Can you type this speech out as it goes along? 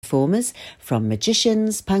performers, from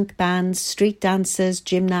magicians, punk bands, street dancers,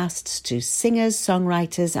 gymnasts to singers,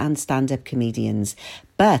 songwriters and stand-up comedians.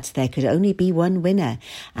 But there could only be one winner,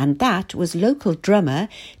 and that was local drummer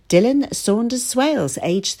Dylan Saunders-Swales,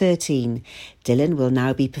 aged 13. Dylan will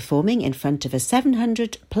now be performing in front of a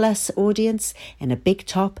 700-plus audience in a big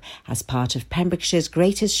top as part of Pembrokeshire's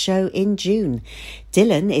Greatest Show in June.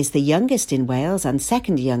 Dylan is the youngest in Wales and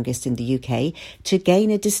second youngest in the UK to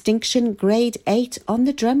gain a distinction grade 8 on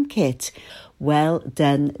the drum kit. Well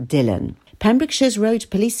done, Dylan. Pembrokeshire's Road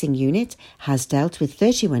Policing Unit has dealt with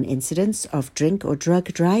 31 incidents of drink or drug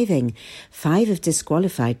driving, 5 of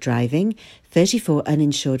disqualified driving, 34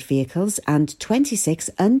 uninsured vehicles and 26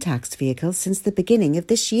 untaxed vehicles since the beginning of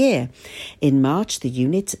this year. In March, the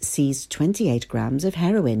unit seized 28 grams of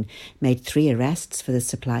heroin, made 3 arrests for the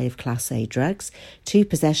supply of Class A drugs, 2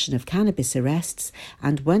 possession of cannabis arrests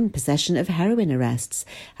and 1 possession of heroin arrests,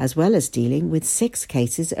 as well as dealing with 6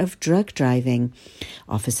 cases of drug driving.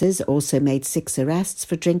 Officers also made 6 arrests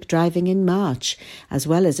for drink driving in March, as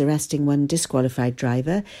well as arresting 1 disqualified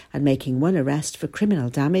driver and making 1 arrest for criminal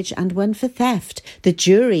damage and 1 for theft. The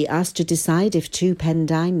jury asked to decide if 2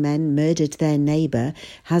 Pendine men murdered their neighbour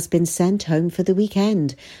has been sent home for the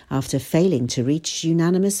weekend after failing to reach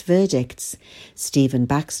unanimous verdicts. Stephen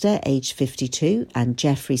Baxter, aged 52, and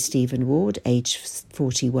Geoffrey Stephen Ward, aged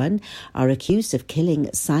 41, are accused of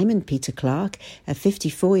killing Simon Peter Clark, a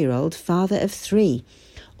 54-year-old father of 3.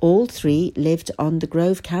 All 3 lived on the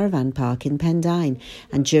Grove Caravan Park in Pendine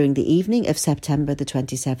and during the evening of September the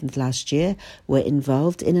 27th last year were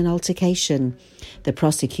involved in an altercation. The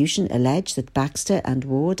prosecution alleged that Baxter and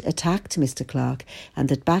Ward attacked Mr. Clark and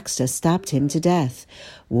that Baxter stabbed him to death.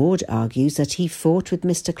 Ward argues that he fought with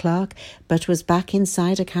Mr. Clark but was back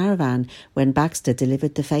inside a caravan when Baxter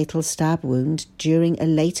delivered the fatal stab wound during a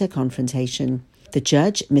later confrontation. The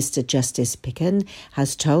judge, Mr. Justice Picken,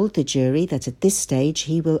 has told the jury that at this stage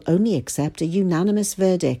he will only accept a unanimous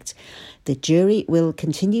verdict. The jury will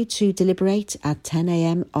continue to deliberate at 10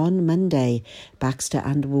 a.m. on Monday. Baxter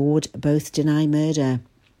and Ward both deny murder.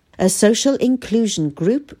 A social inclusion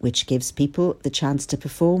group, which gives people the chance to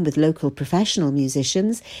perform with local professional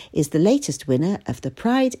musicians, is the latest winner of the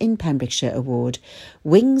Pride in Pembrokeshire Award.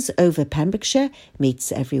 Wings Over Pembrokeshire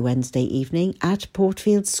meets every Wednesday evening at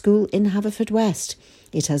Portfield School in Haverfordwest.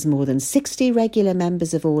 It has more than 60 regular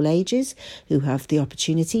members of all ages who have the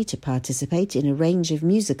opportunity to participate in a range of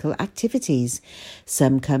musical activities.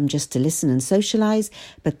 Some come just to listen and socialise,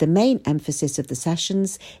 but the main emphasis of the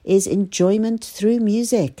sessions is enjoyment through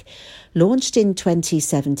music. Launched in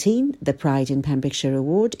 2017, the Pride in Pembrokeshire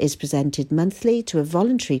Award is presented monthly to a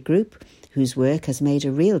voluntary group whose work has made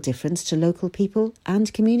a real difference to local people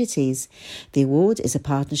and communities. The award is a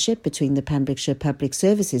partnership between the Pembrokeshire Public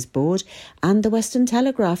Services Board and the Western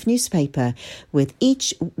Telegraph newspaper, with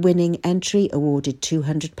each winning entry awarded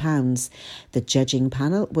 £200. The judging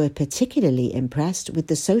panel were particularly impressed with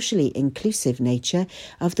the socially inclusive nature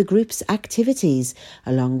of the group's activities,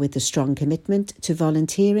 along with the strong commitment to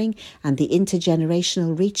volunteering and the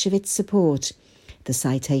intergenerational reach of its support. The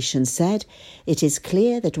citation said, "It is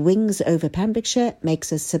clear that Wings Over Pembrokeshire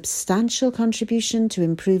makes a substantial contribution to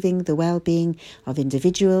improving the well-being of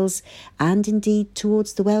individuals and indeed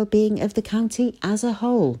towards the well-being of the county as a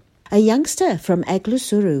whole." A youngster from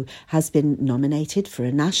Eglwyswrw has been nominated for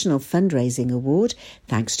a national fundraising award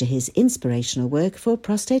thanks to his inspirational work for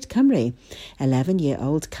Prostate Cymru.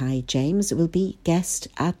 11-year-old Kai James will be guest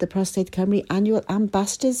at the Prostate Cymru annual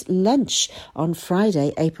Ambassadors Lunch on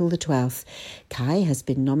Friday, April the 12th. Kai has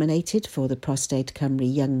been nominated for the Prostate Cymru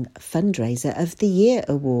Young Fundraiser of the Year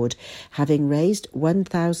award, having raised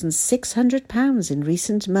 £1,600 in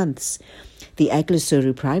recent months. The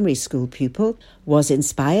Eglwyswrw primary school pupil was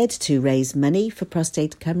inspired to raise money for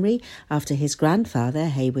Prostate Cymru after his grandfather,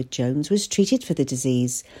 Hayward Jones, was treated for the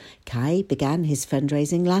disease. Kai began his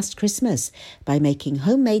fundraising last Christmas by making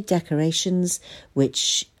homemade decorations,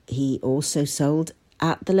 which he also sold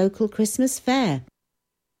at the local Christmas fair.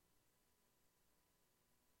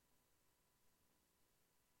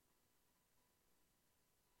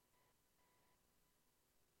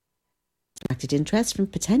 Attracted interest from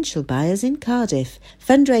potential buyers in Cardiff.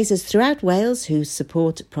 Fundraisers throughout Wales who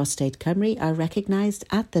support Prostate Cymru are recognised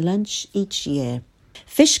at the lunch each year.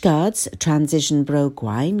 Fishguard's Transition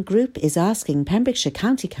Brogwine group is asking Pembrokeshire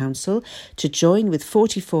County Council to join with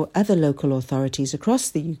 44 other local authorities across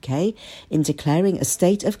the UK in declaring a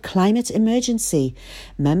state of climate emergency.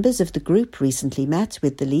 Members of the group recently met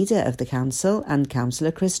with the leader of the council and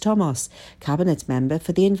Councillor Chris Thomas, Cabinet Member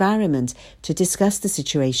for the Environment, to discuss the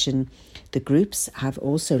situation. The groups have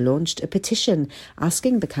also launched a petition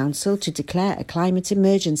asking the council to declare a climate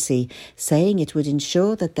emergency, saying it would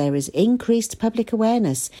ensure that there is increased public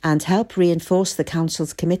awareness and help reinforce the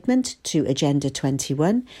council's commitment to Agenda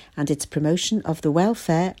 21 and its promotion of the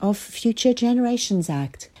Welfare of Future Generations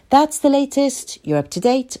Act. That's the latest. You're up to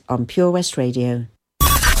date on Pure West Radio.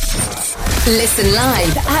 Listen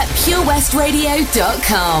live at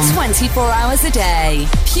purewestradio.com. 24 hours a day.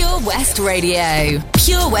 Pure West Radio.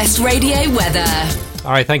 Pure West Radio weather. All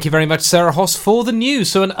right, thank you very much, Sarah Hoss, for the news.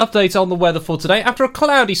 So an update on the weather for today. After a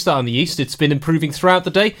cloudy start in the east, it's been improving throughout the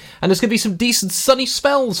day, and there's going to be some decent sunny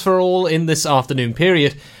spells for all in this afternoon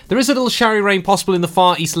period. There is a little showery rain possible in the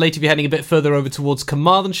far east later if you're heading a bit further over towards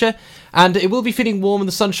Carmarthenshire, and it will be feeling warm in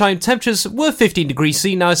the sunshine. Temperatures were 15 degrees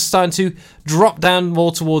C, now it's starting to drop down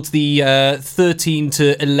more towards the 13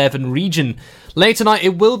 to 11 region. Later tonight,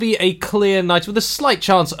 it will be a clear night with a slight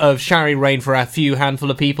chance of showery rain for a few handful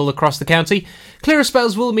of people across the county. Clearer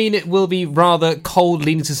spells will mean it will be rather cold,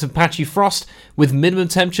 leading to some patchy frost, with minimum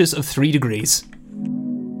temperatures of 3 degrees.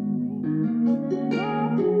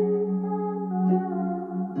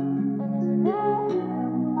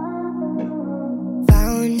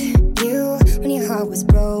 Found you when your heart was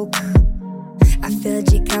broke. I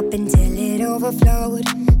filled your cup until it overflowed.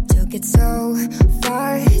 Took it so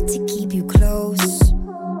far to keep you close.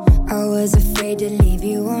 I was afraid to leave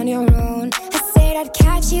you on your own. I said I'd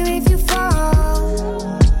catch you if you fall,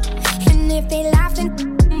 and if they laughed and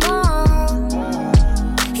more.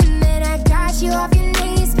 And then I got you off your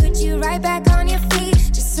knees, put you right back on your feet,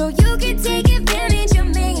 just so you could take advantage of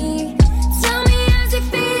me. Tell me how's it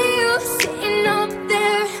feel, sitting up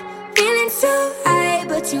there, feeling so high,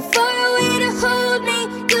 but too far away to hold me.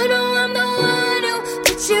 You know I'm the one who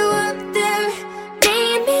put you up there.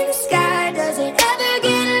 Name in the sky, does it ever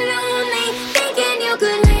get lonely? Thinking you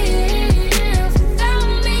could live without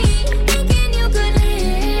me. Thinking you could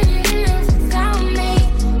live without me.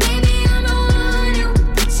 Maybe I'm the one who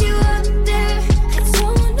put you up there. I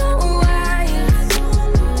don't know why.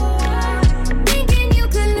 Thinking you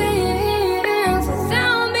could live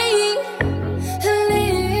without me.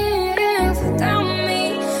 Live without me.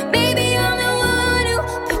 Maybe I'm the one who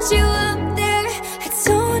put you up there. I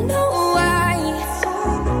don't know why.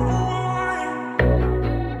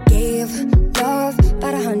 Gave love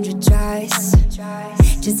about 100 tries,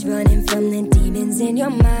 just running from the demons in your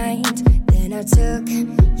mind. Then I took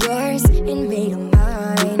yours and made them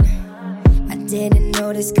mine. I didn't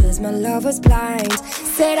notice cause my love was blind.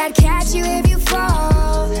 Said I'd catch you if you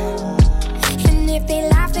fall, and if they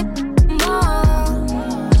laughed at more.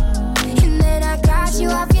 And then I got you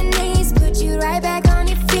off your knees, put you right back on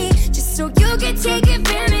your feet, just so you could take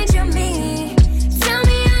advantage of me. Tell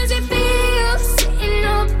me how's it feel, sitting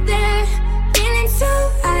up there, feeling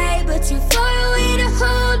so high, but too far away to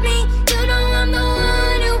hold me. You know I'm the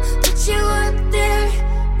one who put you up there.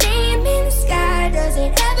 Name in the sky, does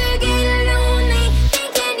it ever get lonely?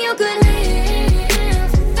 Thinking you could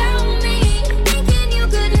live without me. Thinking you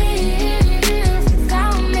could live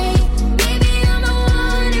without me. Maybe I'm the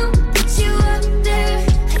one who put you up there.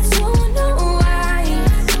 I don't know why.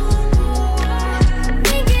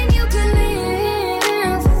 Thinking you could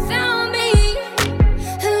live without me.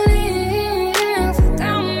 Live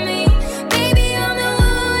without me. Maybe I'm the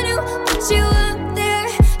one who put you up there.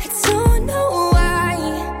 I don't know why.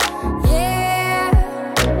 Yeah.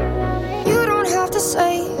 You don't have to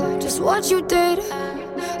say just what you did.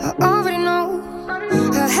 I already know.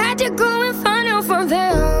 I had to go and find out from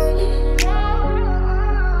them.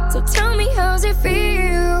 So tell me how's it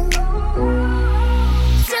feel.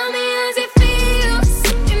 Tell me how's it feel,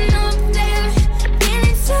 sitting up there,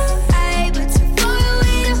 feeling so high, but too far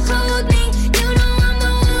away to hold me. You know I'm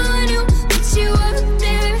the one who put you up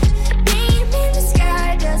there. Name in the sky,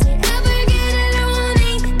 does it ever get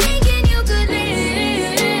lonely? Thinking you could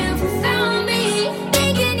live without me.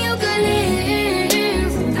 Thinking you could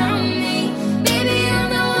live without me. Maybe I'm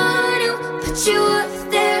the one who put you up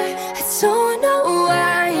there. I don't know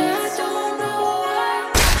why. I don't know why.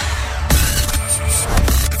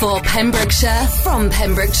 For Pembrokeshire, from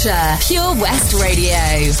Pembrokeshire, Pure West Radio.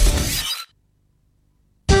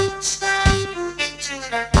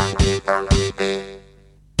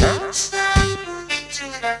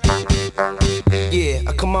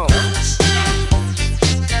 Yeah, come on.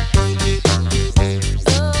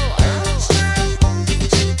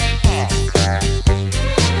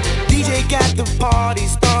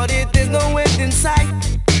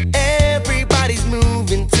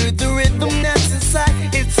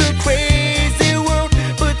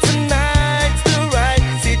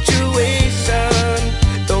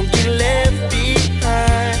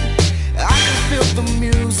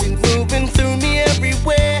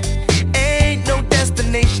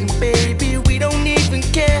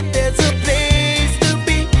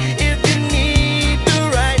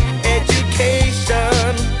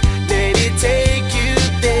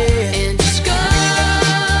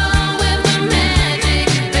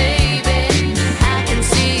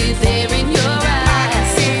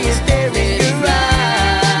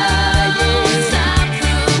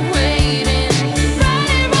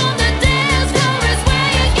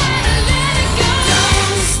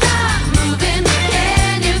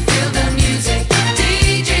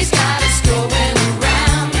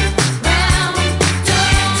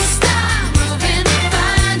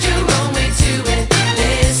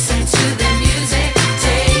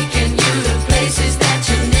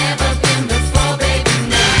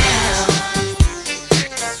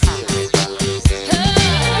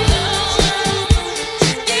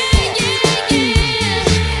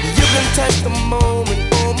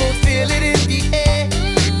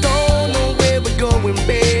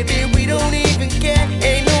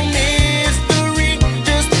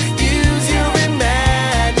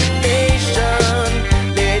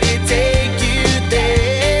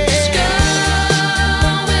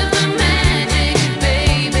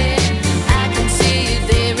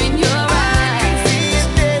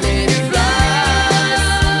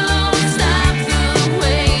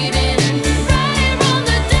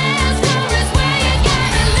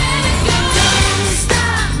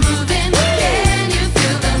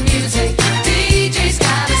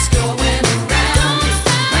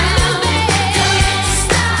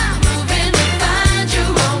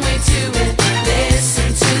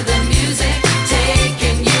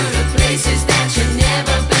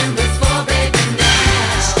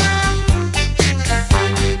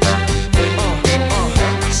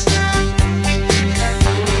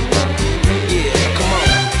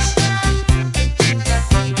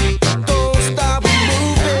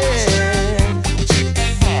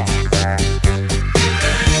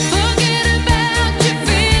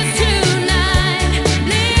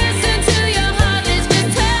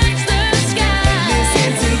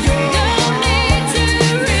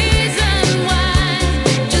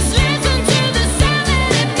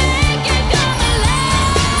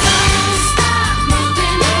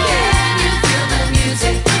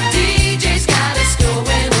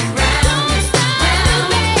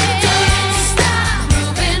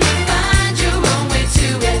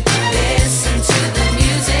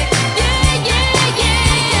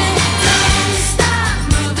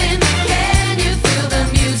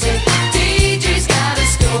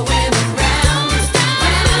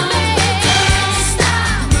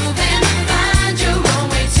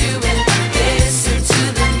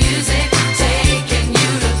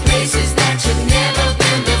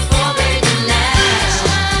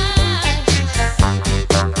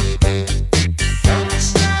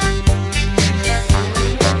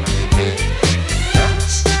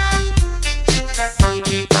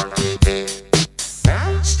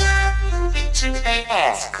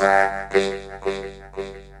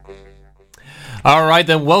 Alright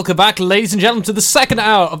then, welcome back ladies and gentlemen to the second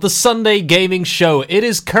hour of the Sunday Gaming Show. It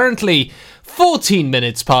is currently 14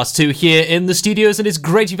 minutes past 2 here in the studios, and it's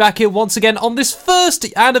great to be back here once again on this first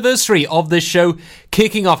anniversary of this show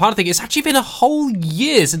kicking off. I think it's actually been a whole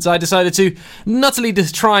year since I decided to nuttily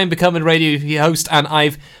to try and become a radio host, and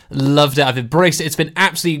I've loved it. I've embraced it. It's been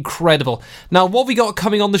absolutely incredible. Now, what we got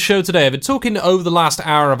coming on the show today, I've been talking over the last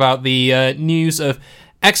hour about the news of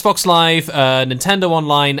Xbox Live, Nintendo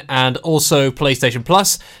Online, and also PlayStation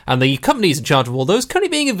Plus, and the companies in charge of all those currently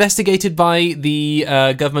being investigated by the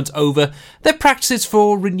government over their practices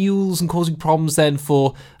for renewals and causing problems then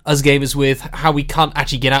for us gamers with how we can't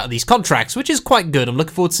actually get out of these contracts, which is quite good. I'm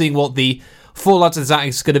looking forward to seeing what the fallout of that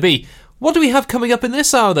is going to be. What do we have coming up in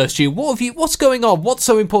this hour, though, Stu? What's going on? What's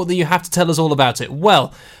so important that you have to tell us all about it?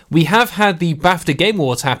 Well, we have had the BAFTA Game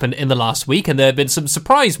Awards happen in the last week, and there have been some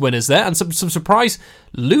surprise winners there, and some surprise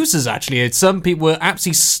losers, actually. Some people were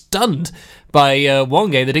absolutely stunned by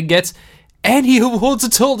one game that didn't get any awards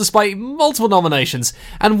at all, despite multiple nominations.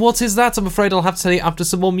 And what is that? I'm afraid I'll have to tell you after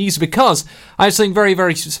some more music, because I have something very,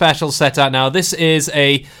 very special set out now. This is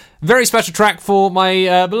a very special track for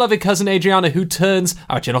my beloved cousin Adriana, who turns...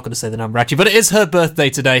 Actually, I'm not going to say the number, actually, but it is her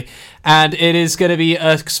birthday today, and it is going to be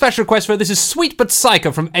a special request for her. This is Sweet But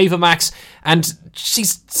Psycho from Ava Max, and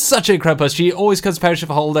she's such an incredible person. She always comes to Paris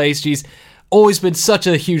for holidays. She's always been such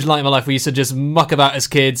a huge light in my life. We used to just muck about as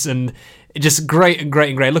kids, and just great and great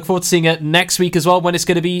and great. Look forward to seeing her next week as well, when it's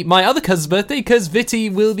going to be my other cousin's birthday, because Viti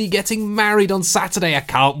will be getting married on Saturday. I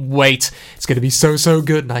can't wait. It's going to be so, so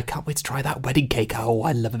good, and I can't wait to try that wedding cake. Oh,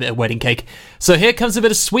 I love a bit of wedding cake. So here comes a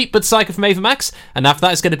bit of Sweet But Psycho from Ava Max, and after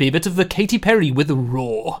that it's going to be a bit of the Katy Perry with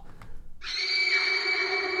Raw.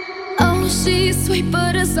 Oh, she's sweet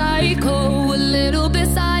but a psycho, a little bit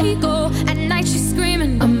psycho. At night she's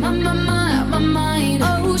screaming, I'm on my mind.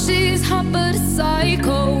 Oh, she's hot but a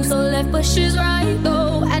psycho, so left but she's right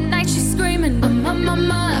though. At night she's screaming, I'm on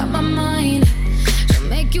my mind. She'll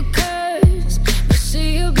make you curse, but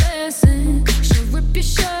she a blessing. She'll rip your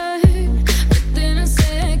shirt, within a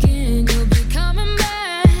second you'll be coming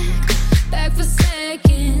back for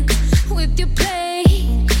seconds. With your play,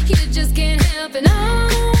 you just can't help it. No,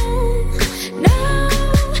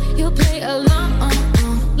 you'll play along,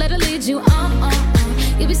 let her lead you on.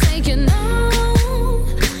 You'll be saying no,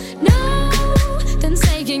 then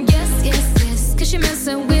saying yes, cause you're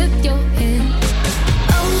messing with your head.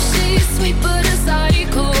 Oh, she's sweet but a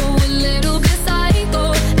psycho, a little bit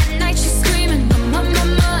psycho. At night she's screaming, I'm on my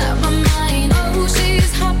mind. Oh,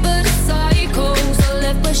 she's hot but a psycho, so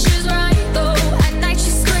left but she's right though. At night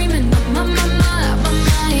she's screaming, I'm on my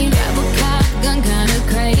mind. Grab a cop gun, kinda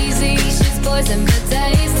crazy. She's poison but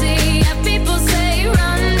tasty. And people say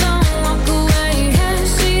run, don't walk away. Yeah,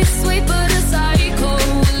 she's sweet but a psycho,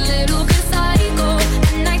 a little bit psycho.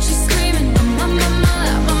 At night she's screaming, I'm on my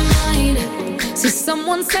mind. See,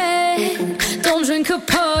 someone said, don't drink her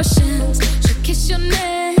potions. She'll kiss your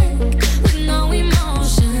neck with no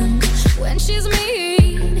emotion. When she's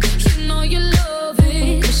mean, you know you love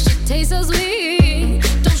it. She tastes so sweet,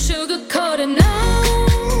 don't sugarcoat it.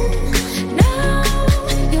 No,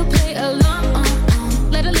 you'll play along,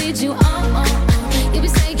 let her lead you on. You'll be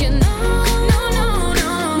saying no,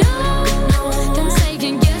 then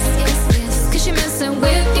saying yes, cause you're messing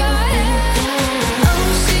with your head.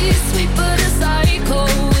 Oh, she's sweet but a psycho,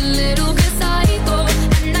 a little bit psycho.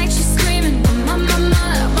 At night she's screaming, I'm on my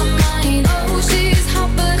mind. Oh, she's hot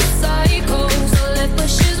but a psycho, so left but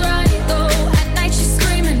she's right though. At night she's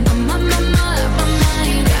screaming, I'm on my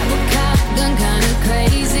mind. Grab a cop gun, kinda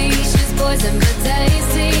crazy. She's poison but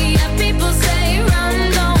tasty. And people say run,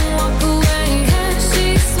 don't walk away. Yeah,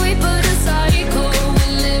 she's sweet but a psycho, a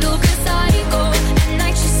little bit psycho. At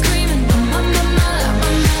night she's screaming, I'm on my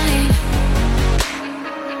mind.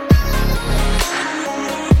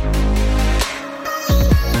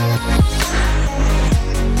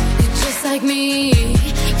 You're just like me,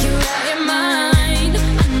 you're out your mind. I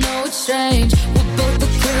know it's strange, we're both the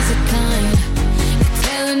crazy kind. You're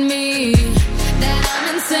telling me that I'm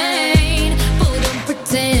insane, but don't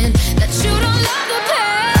pretend that you don't love the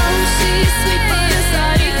pain. Oh, she's sweet but a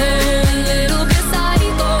psycho, a little bit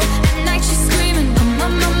psycho. At night she's screaming, I'm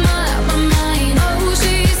on my mind. Oh,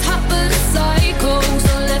 she's hot but a psycho,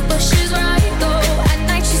 so left but she's right though. At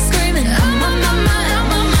night she's screaming, I'm on my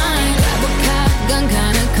mind. Grab a cop gun,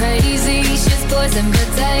 kinda crazy. She's poison but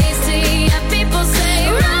tasty. And people say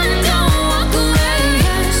run, don't walk away.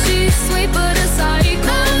 Yeah, she's sweet but a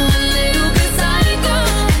psycho, a little bit psycho.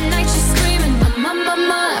 At night she's screaming, I'm on my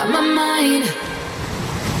mind.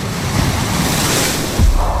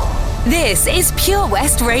 This is Pure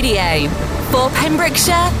West Radio. For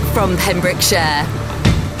Pembrokeshire, from Pembrokeshire.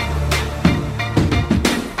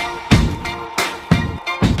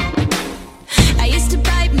 I used to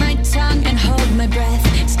bite my tongue and hold my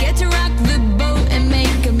breath, scared to rock the boat and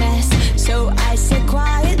make a mess. So I said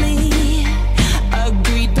quietly,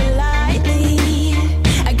 agreed politely.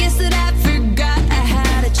 I guess that I forgot I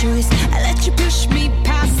had a choice. I let you push me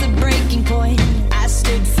past the breaking point. I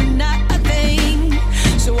stood for nothing,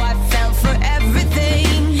 so I fell for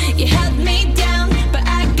everything. You held me down, but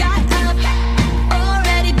I got up,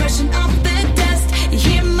 already brushing off the dust. You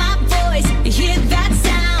hear my voice, you hear that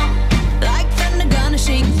sound, like thunder gonna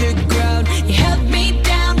shake the ground. You held me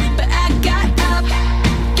down, but I got up.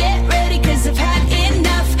 Get ready, 'cause I've had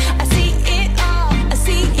enough. I see it all, I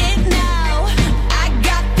see it now. I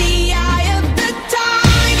got the eye of the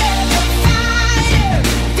tiger, the fighter,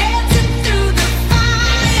 dancing through the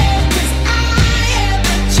fire. 'Cause I am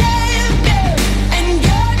a champion, and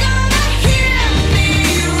you're gonna hear me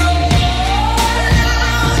roar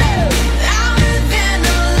louder, louder than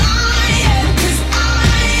a lion. 'Cause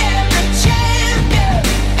I am a champion,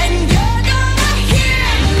 and you're gonna hear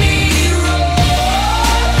me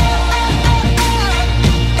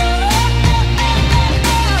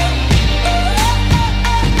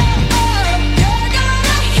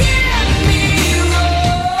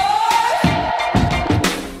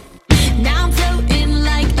Now I'm floating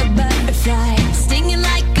like a butterfly, stinging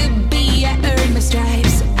like a bee. I earned my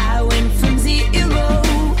stripes. I went from zero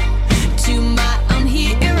to my own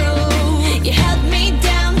hero. You held me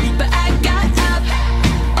down, but I got up,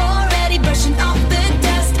 already brushing off the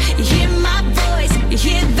dust. You hear my voice, you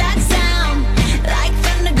hear that sound, like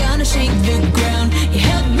thunder gonna shake the ground. You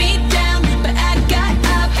held me down, but I got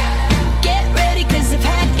up. Get ready, 'cause I've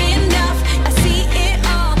had enough. I see it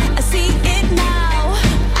all, I see it now.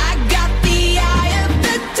 I got the eye of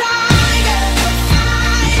the tiger, the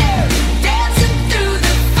fighter, dancing through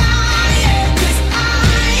the fire. 'Cause I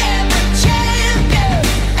am a champion,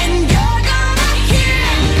 and you're gonna hear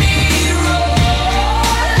me roar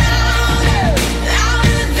louder,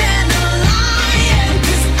 louder than a lion.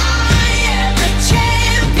 'Cause I am a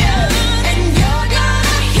champion, and you're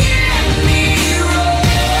gonna hear me roar.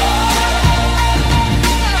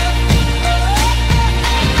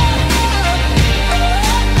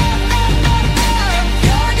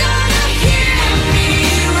 You're gonna hear me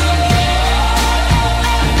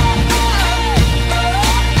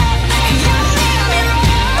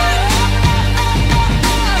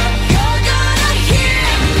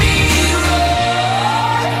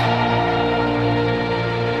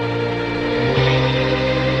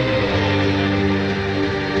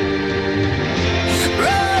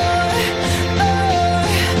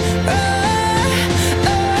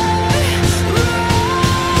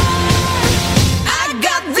I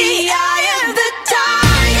got the eye of the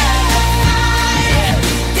tiger, fighter,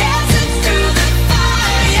 dancing through the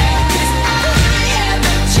fire. 'Cause I am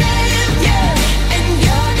a champion, and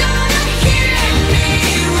you're gonna hear me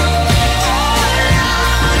roar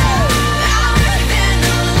louder, louder than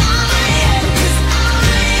a lion. 'Cause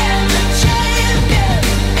I am a champion,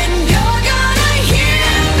 and you're gonna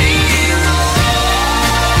hear me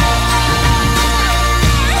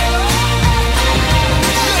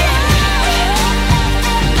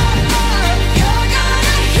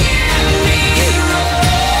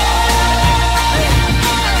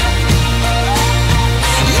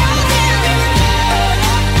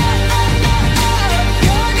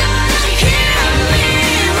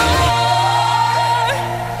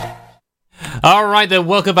All right, then,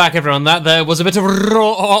 welcome back, everyone. That there was a bit of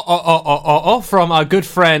raw from our good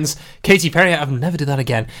friends Katy Perry. I'll never do that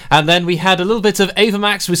again. And then we had a little bit of Ava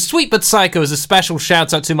Max with Sweet But Psycho as a special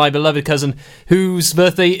shout out to my beloved cousin whose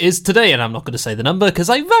birthday is today. And I'm not going to say the number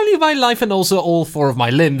because I value my life and also all four of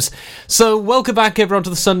my limbs. So welcome back, everyone,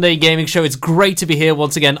 to the Sunday Gaming Show. It's great to be here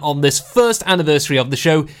once again on this first anniversary of the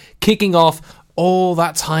show, kicking off all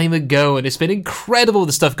that time ago, and it's been incredible,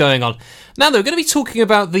 the stuff going on. Now, they're going to be talking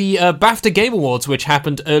about the BAFTA Game Awards, which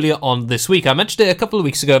happened earlier on this week. I mentioned it a couple of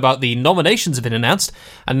weeks ago about the nominations have been announced,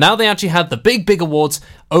 and now they actually had the big awards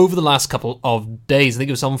over the last couple of days. I think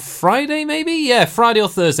it was on Friday, maybe? Yeah, Friday or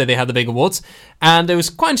Thursday they had the big awards, and it was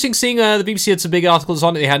quite interesting seeing the BBC had some big articles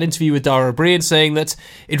on it. They had an interview with Dara O'Brien saying that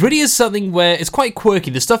it really is something where it's quite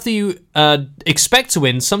quirky. The stuff that you expect to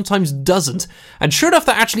win sometimes doesn't, and sure enough,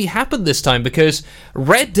 that actually happened this time, because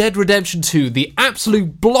Red Dead Redemption 2, the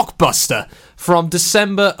absolute blockbuster from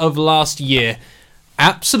December of last year,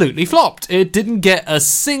 absolutely flopped. It didn't get a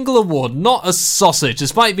single award, not a sausage,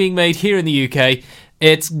 despite being made here in the UK.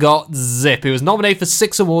 It's got zip. It was nominated for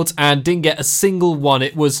 6 awards and didn't get a single one.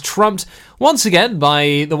 It was trumped once again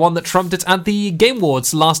by the one that trumped it at the Game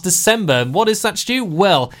Awards last December. What is that, Stu?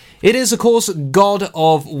 Well, it is, of course, God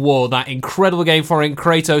of War, that incredible game featuring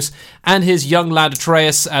Kratos and his young lad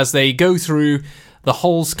Atreus as they go through the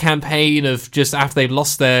whole campaign of just after they've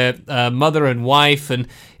lost their mother and wife, and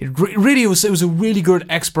it really was a really good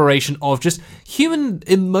exploration of just human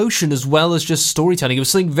emotion as well as just storytelling. It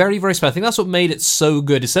was something very, very special. I think that's what made it so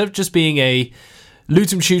good. Instead of just being a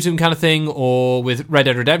loot 'em shoot 'em kind of thing, or with Red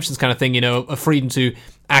Dead Redemption's kind of thing, a freedom to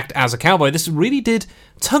act as a cowboy, this really did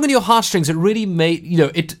tug on your heartstrings. It really made,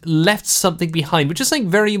 it left something behind, which is something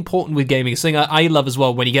very important with gaming. It's something I love as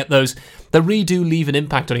well when you get those that really do leave an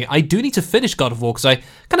impact on you. I do need to finish God of War because I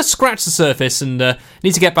kind of scratched the surface and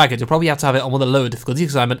need to get back into it. I'll probably have to have it on one of the lower difficulties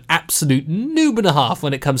because I'm an absolute noob and a half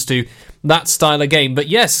when it comes to that style of game. But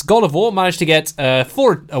yes, God of War managed to get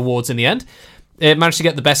 4 awards in the end. It managed to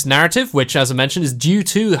get the best narrative, which, as I mentioned, is due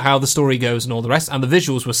to how the story goes and all the rest, and the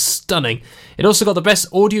visuals were stunning. It also got the best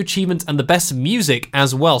audio achievement and the best music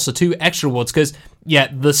as well, so 2 extra awards, because, yeah,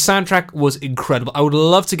 the soundtrack was incredible. I would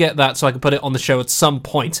love to get that so I could put it on the show at some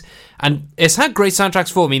point. And it's had great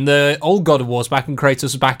soundtracks for me. I mean, the old God of Wars back in Kratos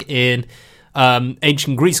was back in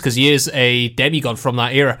ancient Greece, because he is a demigod from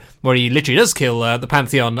that era, where he literally does kill the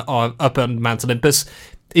Pantheon up on Mount Olympus.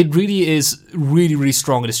 It really is really, really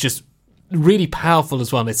strong, and it's just really powerful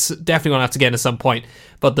as well. It's definitely going to have to get in at some point.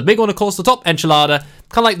 But the big one, of course, the top enchilada,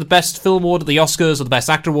 kind of like the best film award at the Oscars or the best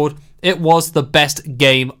actor award, it was the best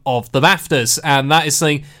game of the BAFTAs, and that is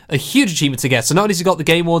something, a huge achievement to get. So not only has it got the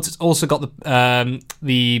Game Awards, it's also got the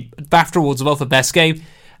BAFTA awards as well for best game,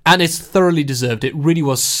 and it's thoroughly deserved. It really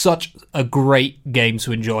was such a great game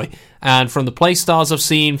to enjoy. And from the play styles I've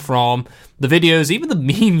seen, from the videos, even the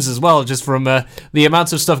memes as well, just from the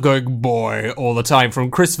amounts of stuff going boy all the time, from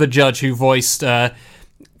Christopher Judge, who voiced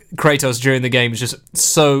Kratos during the game, is just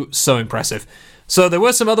so impressive. So there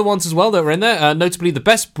were some other ones as well that were in there. Notably, the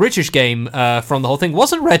best British game from the whole thing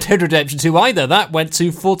wasn't Red Dead Redemption 2 either. That went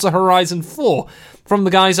to Forza Horizon 4 from the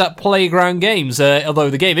guys at Playground Games, although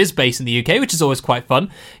the game is based in the UK, which is always quite fun.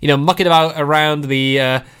 Mucking about around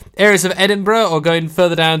the areas of Edinburgh, or going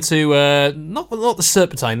further down to, not the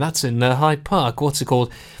Serpentine, that's in Hyde Park, what's it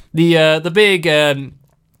called? The big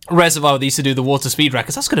reservoir they used to do the water speed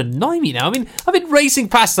records. That's going to annoy me now. I mean, I've been racing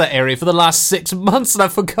past that area for the last 6 months and I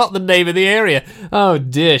forgot the name of the area. Oh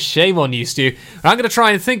dear, shame on you, Stu. I'm going to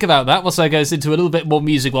try and think about that once I goes into a little bit more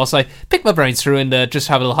music, whilst I pick my brains through and just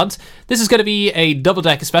have a little hunt. This is going to be a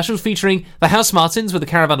double-decker special featuring the House Martins with the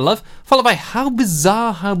Caravan of Love, followed by How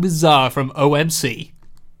Bizarre from OMC.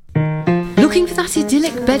 Looking for that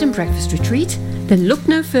idyllic bed and breakfast retreat? Then look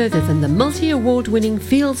no further than the multi-award-winning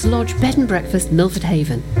Fields Lodge Bed and Breakfast, Milford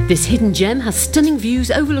Haven. This hidden gem has stunning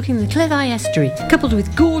views overlooking the Cleddau Estuary, coupled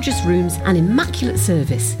with gorgeous rooms and immaculate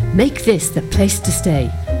service. Make this the place to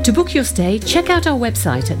stay. To book your stay, check out our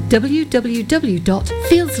website at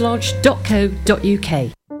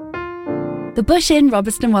www.fieldslodge.co.uk. The Bush Inn,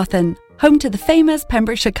 Robertson Wathen, home to the famous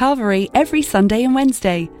Pembrokeshire Carvery every Sunday and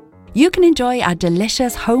Wednesday. You can enjoy our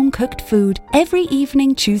delicious home-cooked food every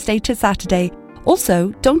evening, Tuesday to Saturday.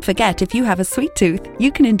 Also, don't forget, if you have a sweet tooth,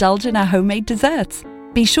 you can indulge in our homemade desserts.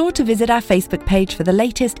 Be sure to visit our Facebook page for the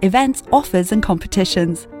latest events, offers and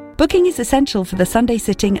competitions. Booking is essential for the Sunday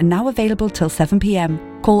sitting and now available till 7 p.m.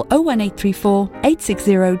 Call 01834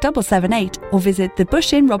 860 778 or visit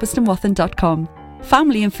thebushinrobertsonwathen.com.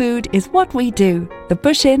 Family and food is what we do. The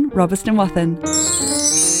Bush Inn, Robertson Wathen.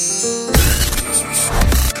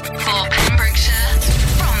 For Pembrokeshire,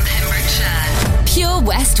 from Pembrokeshire, Pure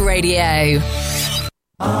West Radio.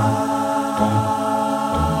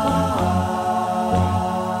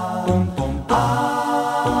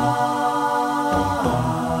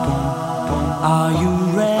 Are you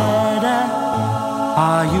ready?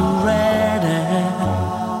 Are you ready?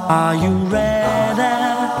 Are you ready?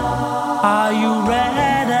 Are you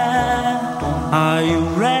ready? Are you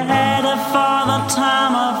ready for the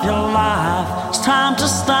time of your life? It's time to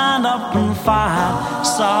stand up and fight.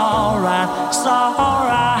 It's alright, it's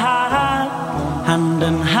alright. Hand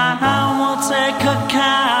in hand we'll take a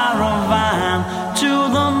caravan to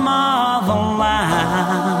the motherland.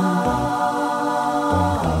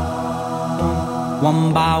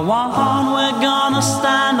 One by one we're gonna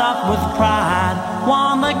stand up with pride,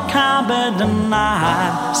 one that can't be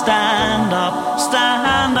denied. Stand up,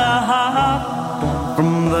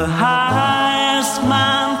 from the highest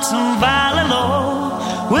mountain valley low.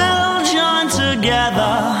 We'll join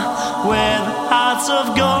together with hearts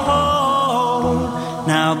of gold.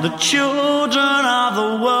 Now the children of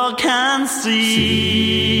the world can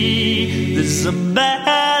see there's a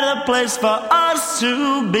better place for us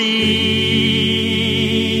to be.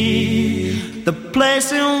 The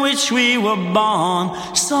place in which we were born,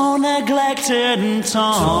 so neglected and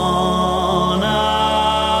torn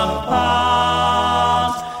apart.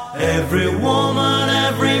 Every woman,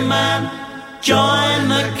 every man, join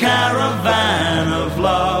the caravan of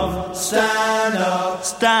love. Stand up,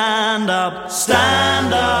 stand up,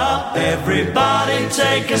 stand up. Everybody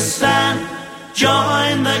take a stand.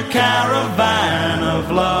 Join the caravan of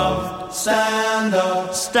love. Stand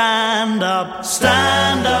up, stand up,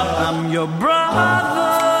 stand up. I'm your brother.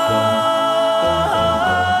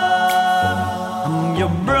 I'm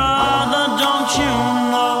your brother, don't you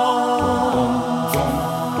know?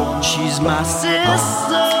 She's my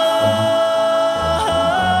sister.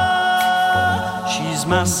 She's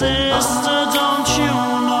my sister, don't you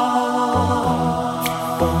know?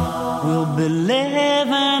 We'll be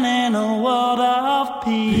living in a world of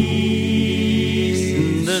peace,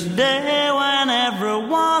 in the day when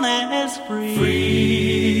everyone is free.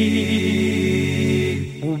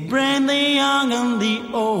 We'll bring the young and the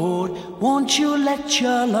old. Won't you let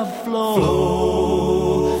your love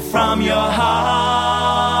flow from your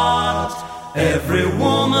heart? Every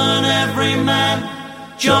woman, every man,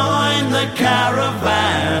 join the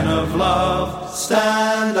caravan of love.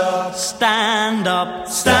 Stand up, stand up,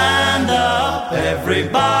 stand up.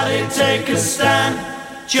 Everybody take a stand.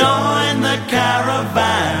 Join the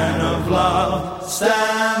caravan of love.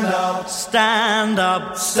 Stand up, stand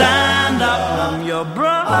up, stand up. I'm your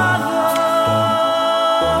brother.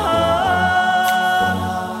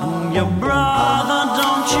 I'm your brother,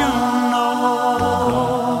 don't you know?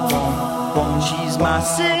 She's my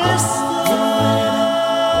sister.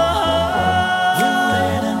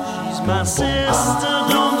 My sister,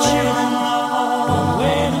 don't you know?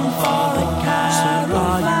 Waiting for the caravan. So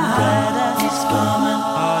are you ready? He's coming.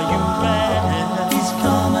 Are you ready? He's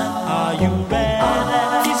coming. Are you ready?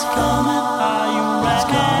 He's coming. Are you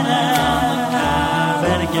ready?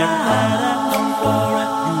 Better get ready. Don't worry.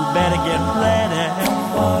 You better get ready. Don't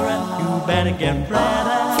worry. You better get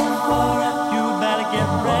ready. Don't worry. You better get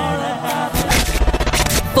ready.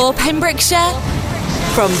 For Pembrokeshire,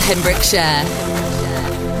 from Pembrokeshire.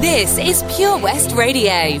 This is Pure West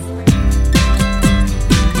Radio.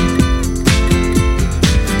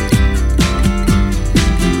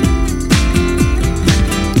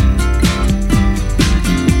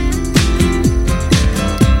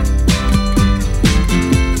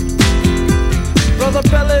 Brother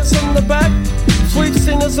Bellas in the back, sweet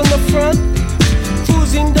singers in the front,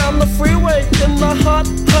 cruising down the freeway in the hot,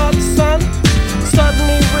 hot sun.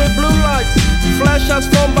 Suddenly red blue lights flash us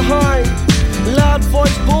from behind. Loud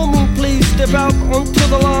voice booming, please step out onto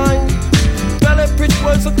the line. Ballet bridge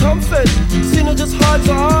words of comfort, Cena just hides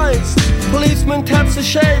her eyes. Policeman taps the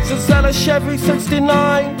shades, is that a Chevy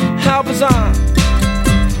 69? How bizarre.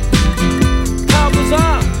 How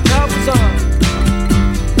bizarre, how bizarre.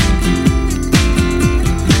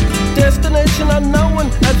 Destination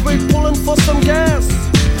unknown as we're pulling for some gas.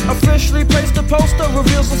 Officially placed a poster,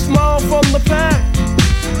 reveals a smile from the pack.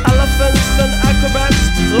 Elephants and acrobats,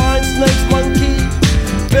 lion, snakes, monkey.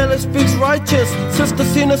 Billy speaks righteous, Sister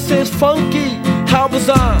Cena says funky. How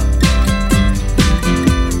bizarre.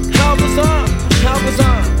 How bizarre, how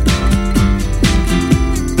bizarre.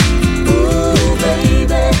 Ooh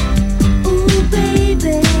baby,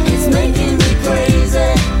 it's making me crazy.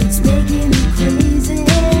 It's making me crazy.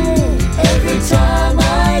 Every time I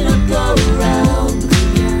look around.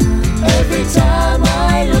 Every time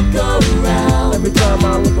I look around. Every time I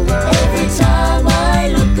look around. Every time I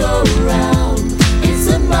look around, it's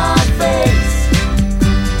in my face.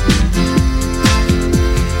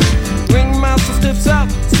 Ringmaster stiffs up,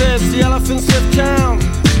 says the elephants have town.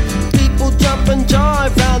 People jump and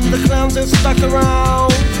jive and the clowns are stuck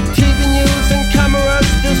around. TV news and cameras,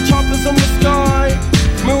 there's choppers in the sky.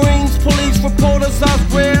 Marines, police, reporters ask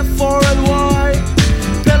where, for and why.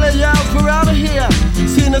 Billy yells, we're out of here.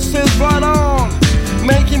 Cena says right on.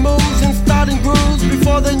 Making moves and starting grooves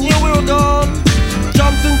before they knew we were gone.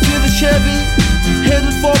 Jumped into the Chevy,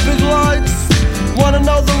 headed for big lights. Wanna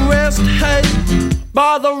know the rest? Hey,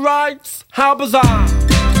 by the rights. How bizarre.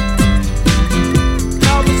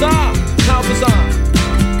 How bizarre, how bizarre.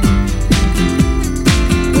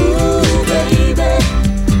 Ooh baby,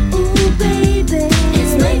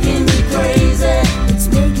 it's making me crazy. It's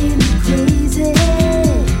making me crazy.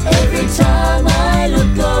 Every time I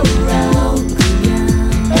look around.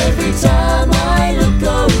 Every time I look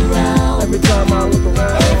around. Every time I look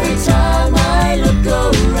around. Every time I look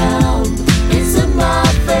around, it's in my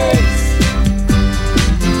face.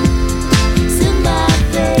 It's in my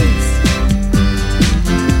face.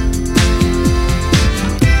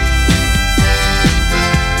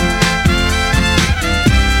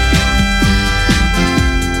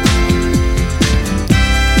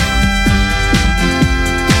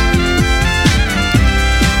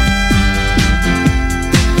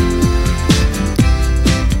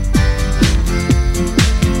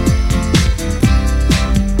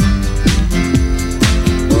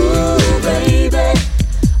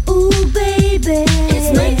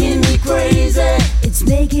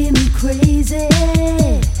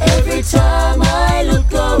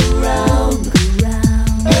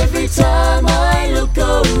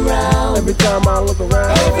 every time I look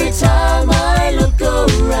around. Every time I look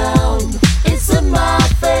around, it's in my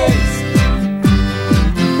face.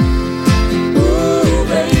 Ooh,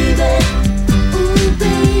 baby. Ooh,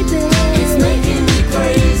 baby. It's making me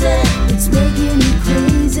crazy. It's making me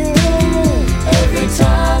crazy. Every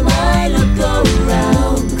time I look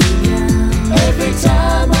around. Every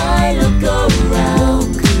time I look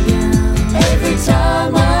around. Every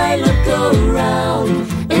time I look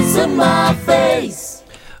around, it's in my face.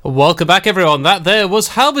 Welcome back, everyone. That there was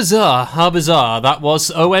How Bizarre. How Bizarre. That was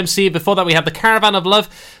OMC. Before that, we had the Caravan of Love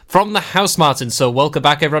from the House Martins. So welcome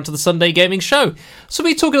back, everyone, to the Sunday Gaming Show. So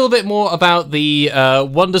we talk a little bit more about the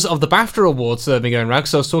wonders of the BAFTA Awards that have been going around.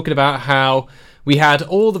 So I was talking about how we had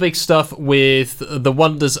all the big stuff with the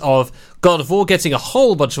wonders of God of War getting a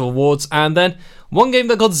whole bunch of awards, and then one game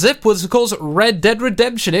that got zipped was, of course, Red Dead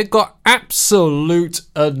Redemption. It got absolute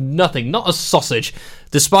nothing, not a sausage,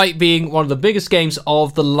 despite being one of the biggest games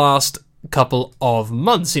of the last couple of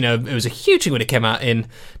months. You know, it was a huge thing when it came out in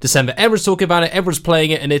December. Everyone's talking about it, everyone's playing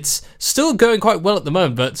it, and it's still going quite well at the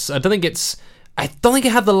moment, but I don't think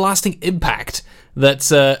it had the lasting impact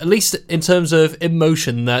that, at least in terms of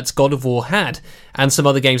emotion, that God of War had, and some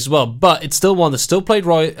other games as well. But it's still one that's still played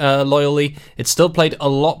loyally. It's still played a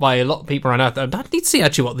lot by a lot of people around out there. I need to see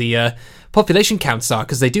actually what the population counts are,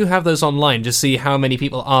 because they do have those online, just see how many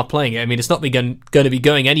people are playing it. I mean, it's not going to be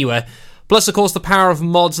going anywhere. Plus, of course, the power of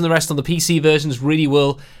mods and the rest on the PC versions really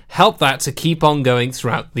will help that to keep on going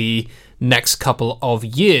throughout the next couple of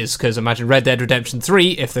years, because imagine Red Dead Redemption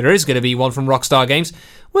 3, if there is going to be one from Rockstar Games,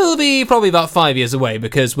 will be probably about 5 years away,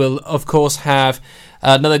 because we'll, of course, have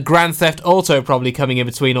another Grand Theft Auto probably coming in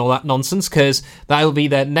between all that nonsense, because that will be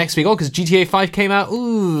there next week on, because GTA 5 came out,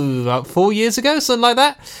 about 4 years ago, something like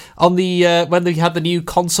that, on the when they had the new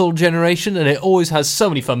console generation, and it always has so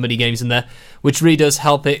many fun mini-games in there, which really does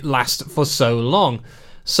help it last for so long.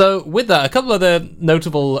 So, with that, a couple of other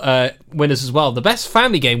notable winners as well. The best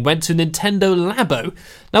family game went to Nintendo Labo.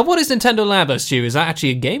 Now, what is Nintendo Labo, Stu? Is that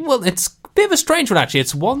actually a game? Well, it's a bit of a strange one, actually.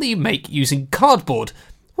 It's one that you make using cardboard.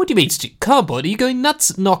 What do you mean, Stu? Cardboard? Are you going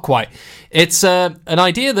nuts? Not quite. It's an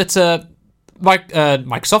idea that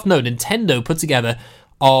Nintendo put together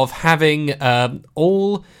of having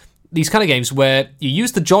all these kind of games where you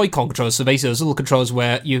use the Joy-Con controllers, so basically those little controllers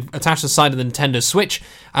where you attach to the side of the Nintendo Switch,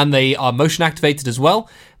 and they are motion activated as well.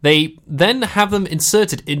 They then have them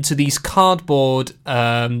inserted into these cardboard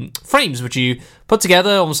frames, which you put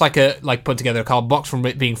together, almost like putting together a cardboard box from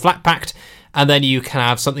it being flat packed, and then you can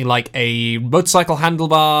have something like a motorcycle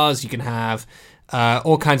handlebars, you can have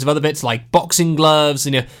all kinds of other bits like boxing gloves,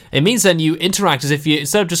 and it means then you interact as if you,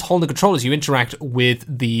 instead of just holding the controllers, you interact with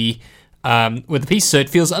the piece, so it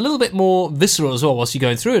feels a little bit more visceral as well whilst you're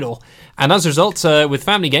going through it all. And as a result, with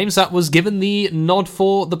family games, that was given the nod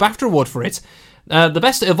for the BAFTA award for it. The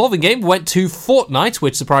best evolving game went to Fortnite,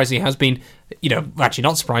 which surprisingly has been, actually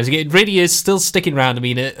not surprising, it really is still sticking around. I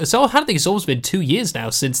mean, I think it's almost been 2 years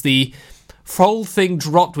now since the whole thing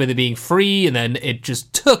dropped with it being free, and then it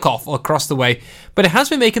just took off across the way. But it has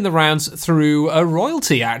been making the rounds through a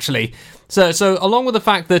royalty, actually. So along with the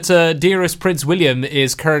fact that dearest Prince William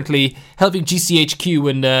is currently helping GCHQ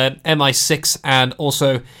in MI6 and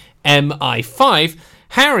also MI5,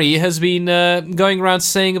 Harry has been going around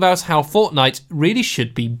saying about how Fortnite really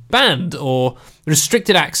should be banned or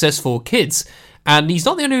restricted access for kids. And he's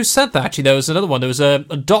not the only one who said that, actually. There was another one. There was a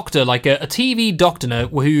doctor, like a TV doctor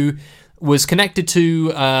who was connected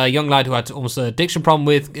to a young lad who had almost an addiction problem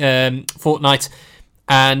with Fortnite,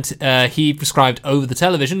 and he prescribed over the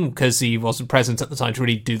television, because he wasn't present at the time to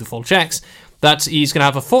really do the full checks, that he's going to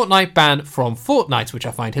have a Fortnite ban from Fortnite, which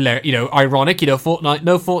I find hilarious, ironic, Fortnite,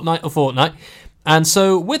 no Fortnite or Fortnite. And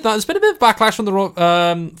so with that, there's been a bit of backlash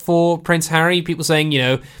from for Prince Harry, people saying,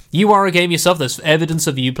 you are a game yourself, there's evidence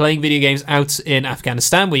of you playing video games out in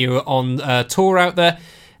Afghanistan, where you were on tour out there,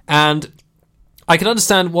 and I can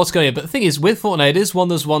understand what's going on, but the thing is, with Fortnite, it is one of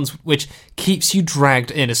those ones which keeps you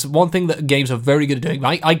dragged in. It's one thing that games are very good at doing.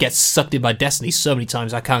 I get sucked in by Destiny so many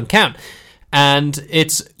times I can't count. And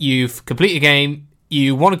you've completed a game,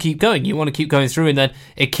 you want to keep going, through, and then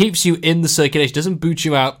it keeps you in the circulation. It doesn't boot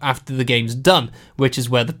you out after the game's done, which is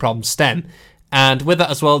where the problems stem. And with that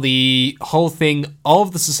as well, the whole thing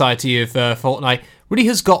of the society of Fortnite really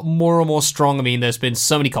has got more and more strong. I mean, there's been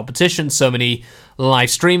so many competitions, so many live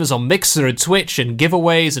streamers on Mixer and Twitch, and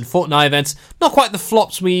giveaways and Fortnite events. Not quite the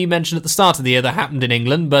flops we mentioned at the start of the year that happened in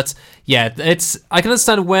England, but yeah, I can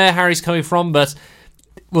understand where Harry's coming from, but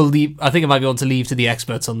I think I might be able to leave to the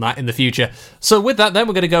experts on that in the future. So with that, then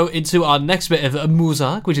we're going to go into our next bit of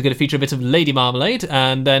Muzak, which is going to feature a bit of Lady Marmalade,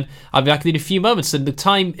 and then I'll be back with you in a few moments. And the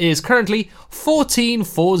time is currently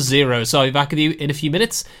 14:40, so I'll be back with you in a few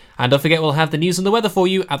minutes. And don't forget, we'll have the news and the weather for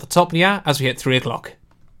you at the top of the hour as we hit 3 o'clock.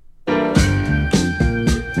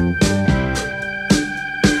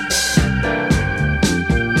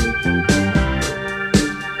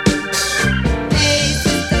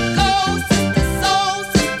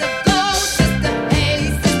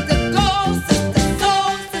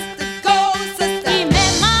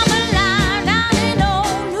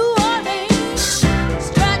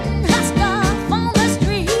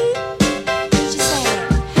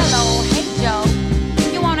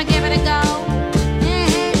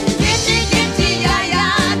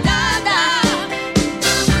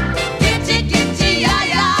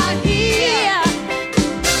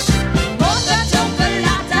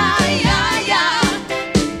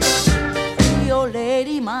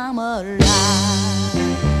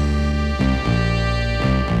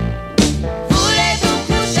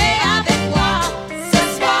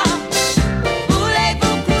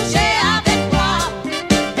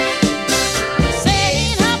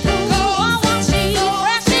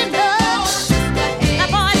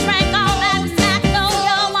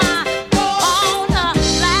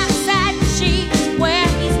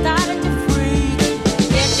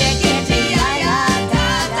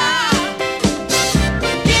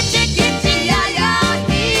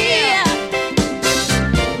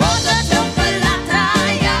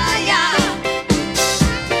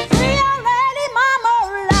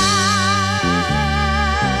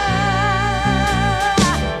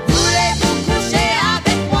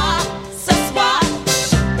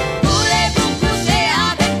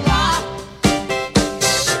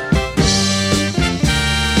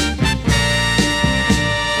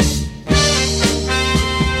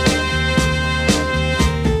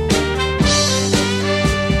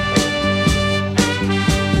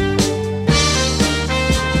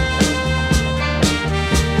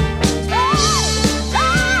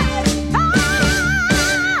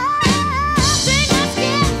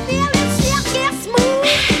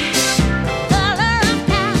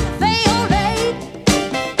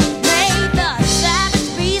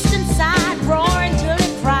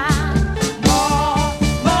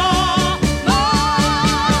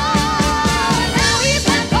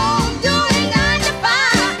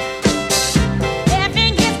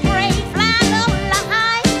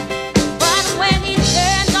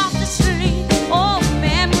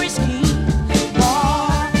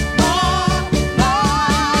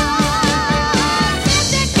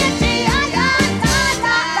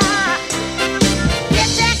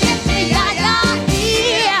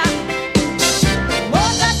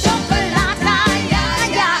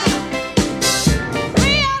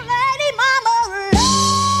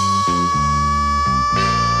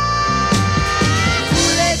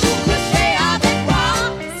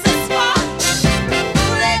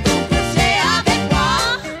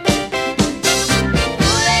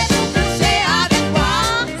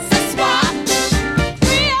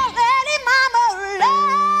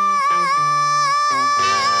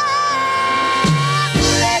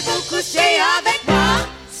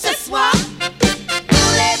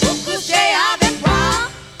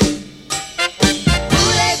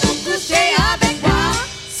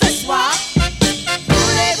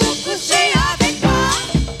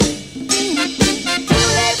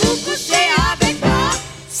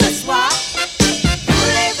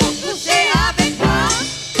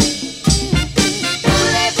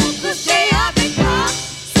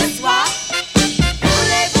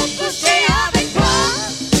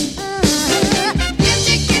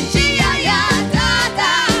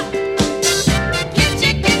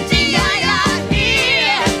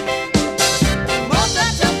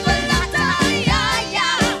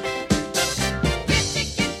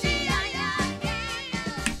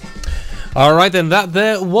 Alright then, that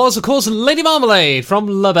there was, of course, Lady Marmalade from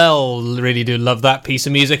La Belle. Really do love that piece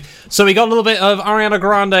of music. So we got a little bit of Ariana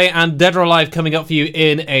Grande and Dead or Alive coming up for you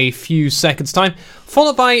in a few seconds' time,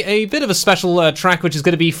 followed by a bit of a special track, which is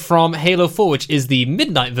going to be from Halo 4, which is the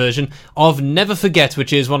midnight version of Never Forget,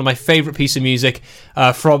 which is one of my favourite pieces of music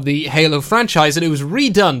from the Halo franchise, and it was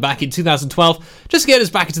redone back in 2012, just to get us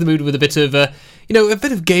back into the mood with a bit of, a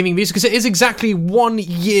bit of gaming music, because it is exactly 1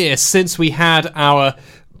 year since we had our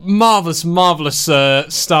marvellous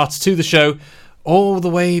start to the show, all the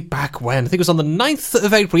way back when. I think it was on the 9th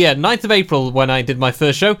of April. Yeah, 9th of April when I did my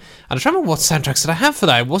first show. And I'm trying to remember what soundtracks did I have for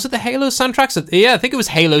that. Was it the Halo soundtracks? Yeah, I think it was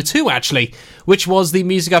Halo 2, actually, which was the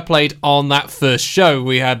music I played on that first show.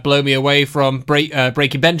 We had Blow Me Away from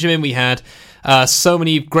Breaking Benjamin. We had So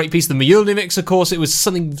many great pieces. The Mjolnir mix, of course, it was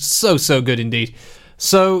something so good indeed.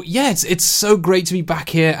 So, yeah, it's so great to be back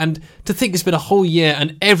here, and to think it's been a whole year,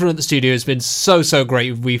 and everyone at the studio has been so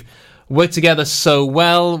great. We've worked together so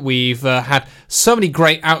well. We've had so many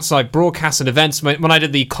great outside broadcasts and events. When I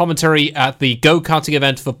did the commentary at the go-karting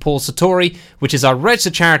event for Paul Sartori, which is our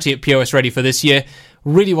registered charity at POS Radio for this year,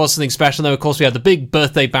 really was something special. Then, of course, we had the big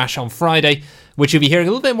birthday bash on Friday, which you'll be hearing a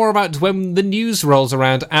little bit more about when the news rolls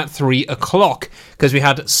around at 3 o'clock, because we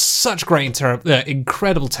had such great,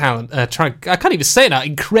 incredible talent. I can't even say it now.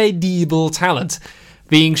 Incredible talent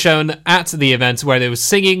being shown at the event, where there was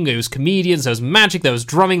singing, there was comedians, there was magic, there was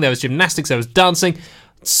drumming, there was gymnastics, there was dancing.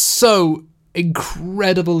 So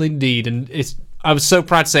incredible indeed. And I was so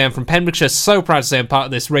proud to say I'm from Pembrokeshire, so proud to say I'm part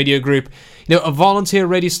of this radio group. You know, a volunteer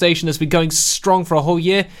radio station that's been going strong for a whole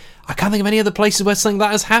year. I can't think of any other places where something like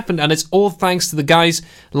that has happened, and it's all thanks to the guys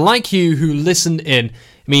like you who listen in.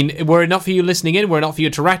 I mean, were it not for you listening in, were it not for you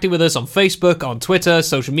interacting with us on Facebook, on Twitter,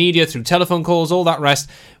 social media, through telephone calls, all that rest,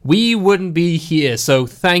 we wouldn't be here. So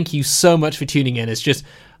thank you so much for tuning in. It's just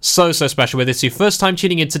so special. Whether it's your first time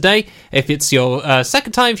tuning in today, if it's your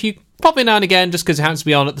second time, if you pop in now and again just because it happens to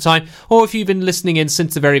be on at the time, or if you've been listening in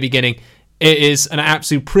since the very beginning, it is an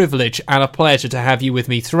absolute privilege and a pleasure to have you with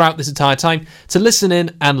me throughout this entire time to listen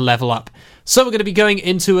in and level up. So we're going to be going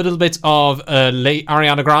into a little bit of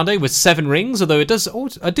Ariana Grande with 7 Rings, although it does. Oh,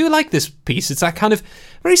 I do like this piece. It's that kind of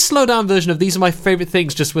very slow down version of These Are My Favourite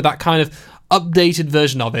Things, just with that kind of updated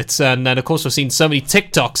version of it. And then, of course, we've seen so many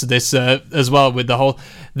TikToks of this as well, with the whole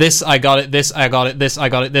this I got it, this I got it, this I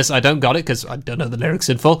got it, this I don't got it, because I don't know the lyrics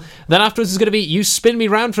in full. Then afterwards is going to be You Spin Me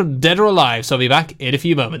Round from Dead or Alive. So I'll be back in a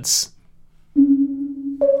few moments.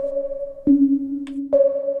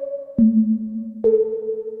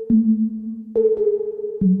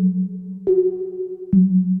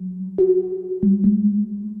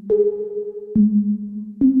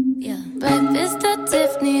 Breakfast at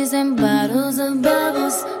Tiffany's and bottles of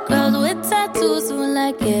bubbles. Girls with tattoos who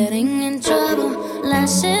like getting in trouble.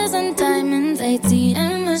 Lashes and diamonds,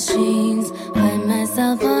 ATM machines. Buy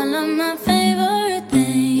myself all of my favorite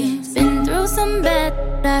things. Been through some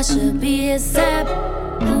bad, I should be a sap.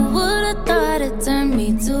 Who would've thought it turned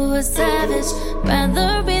me to a savage?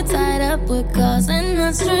 Rather be tied up with calls and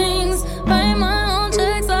not strings. Write my own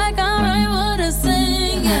checks like I write what I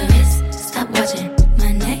sing. My wrist, stop watching.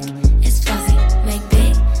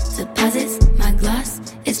 Deposits, my gloss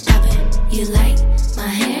is popping. You like my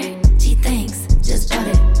hair? Gee, thanks, just bought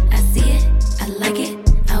it. I see it, I like it,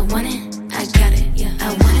 I want it, I got it. Yeah, I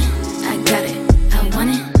want it, I got it, I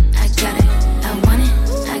want it, I got it, I want it,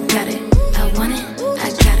 I got it, I want it, I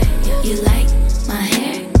got it. Yeah. You like my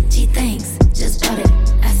hair? Gee, thanks, just bought it.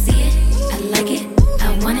 I see it, I like it,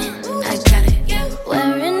 I want it, I got it. Yeah.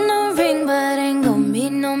 Wearing a ring, but ain't gon' be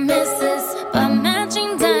no misses. But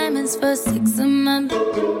matching diamonds for 6 of my.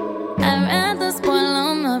 I'd rather spoil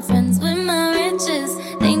all my friends with my riches.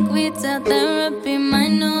 Think retail therapy, my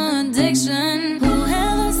new addiction.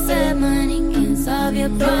 Whoever said money can solve your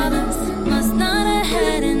problems must not have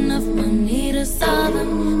had enough money to solve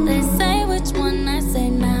them. They say which one, I say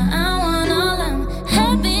nah, I want all them.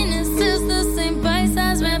 Happiness is the same price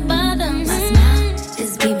as red bottoms. My smile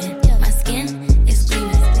is beaming, my skin is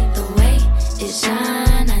gleaming. The way it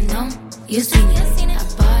shine, I know you've seen it. I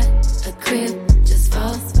bought a crib just for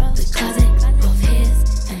the closet, both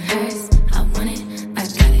his and hers. I want it, I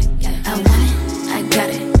got it. Yeah, I want it, I got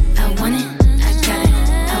it. I want it, I got it.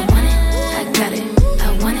 I want it, I got it. I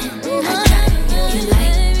want it, I got it. You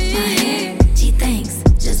like my hair? Gee, thanks,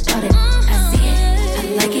 just bought it. I see it, I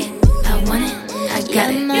like it. I want it, I got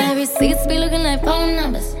it. My receipts be looking like phone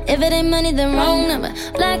numbers. If it ain't money, then wrong number.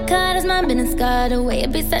 Black card is my business card away.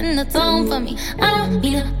 It be setting the tone for me. I don't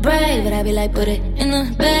need a brag, but I be like, put it in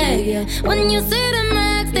the bag, yeah. When you see the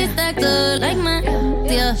max, they stacked up like my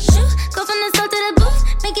dear shoes. Go from the south to the booth,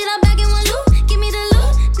 make it all back in one loop. Give me the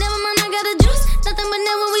loot, never mind, I got the juice. Nothing but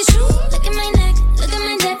never we shoot. Look at my neck, look at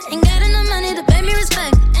my neck. Ain't got enough money to pay me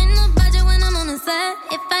respect. Ain't no budget when I'm on the set.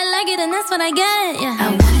 If I like it, then that's what I get, yeah.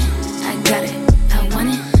 I want it, I got it. I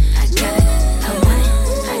want it, I got it. I want it,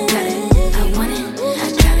 I got it. I want it, I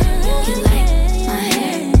got it. You like my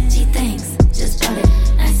hair? Gee, thanks, just bought it.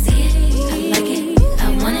 I see it, I like it. I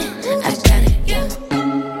want it, I got it, yeah.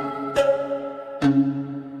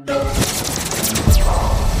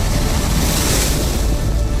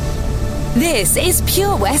 This is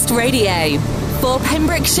Pure West Radio. For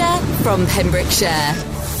Pembrokeshire, from Pembrokeshire. Yeah.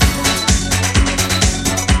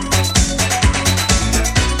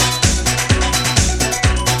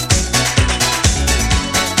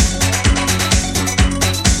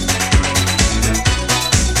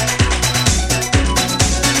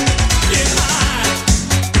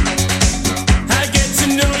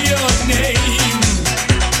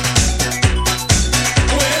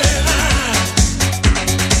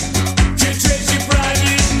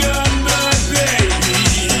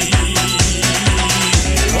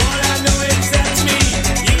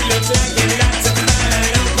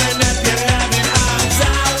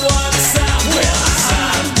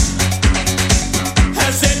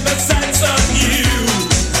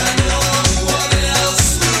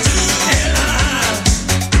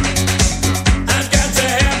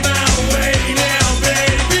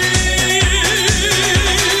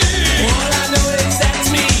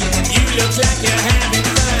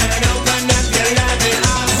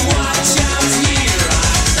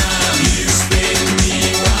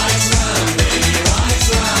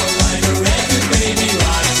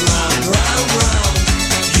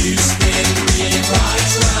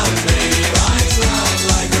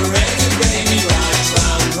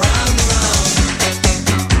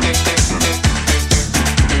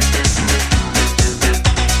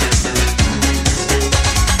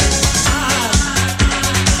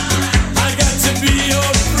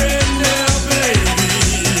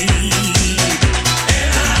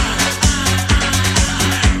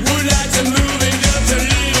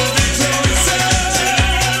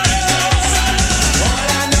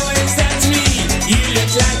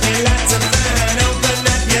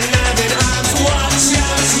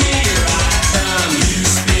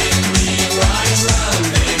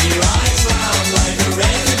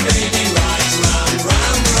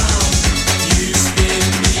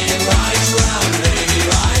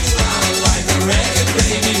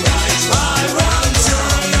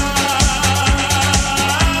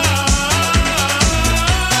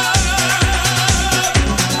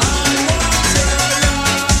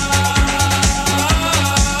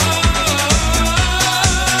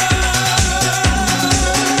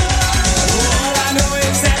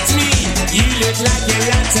 like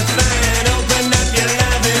you're out to find. Open up your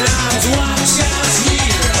loving arms, watch us here.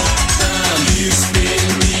 You spin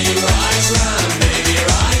me right round, baby,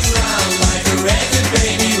 right round, like a record,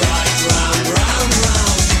 baby, right round, round,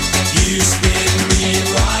 round. You spin me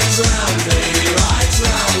right round, baby, right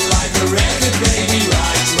round, like a record, baby,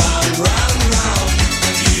 right round, round, round.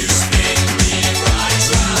 You spin me right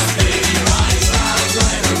round, baby, right round,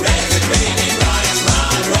 like a record, baby, right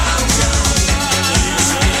round, round, round. You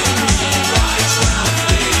spin me right round,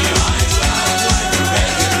 baby, right round, like a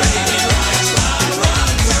record, baby, right round,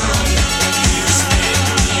 round, round. You spin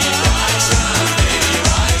me right round, baby,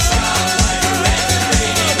 right round, like a record,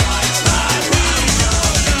 baby, right round, round, round.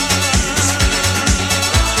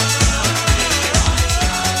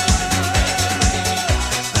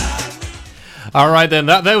 Alright then,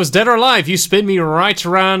 that was Dead or Alive. You spin me right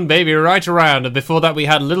around, baby, right around. And before that we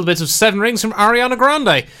had a little bit of Seven Rings from Ariana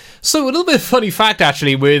Grande. So a little bit of funny fact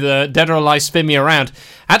actually with Dead or Alive, Spin Me Around.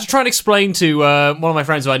 I had to try and explain to one of my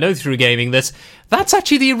friends who I know through gaming that that's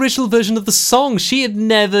actually the original version of the song. She had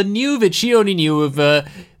never knew of it. She only knew of the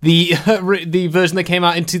version that came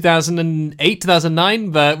out in 2008,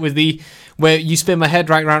 2009, but with the where you spin my head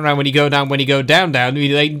right round when you go down, when you go down, down.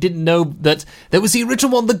 They didn't know that there was the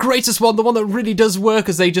original one, the greatest one, the one that really does work,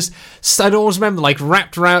 as they just, I always remember, like,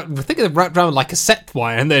 wrapped around, I think they're wrapped around like a cassette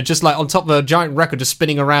wire, and they're just like on top of a giant record, just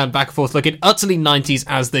spinning around back and forth, looking utterly 90s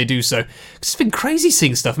as they do so. It's been crazy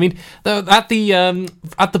seeing stuff. I mean, at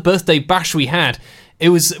the birthday bash we had,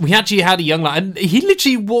 we actually had a young lad, and he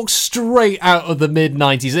literally walked straight out of the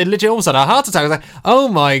mid-90s. It literally almost had a heart attack. I was like, oh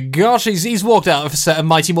my gosh, he's walked out of a set of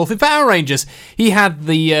Mighty Morphin Power Rangers. He had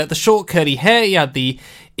the short curly hair, he had the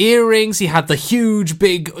earrings, he had the huge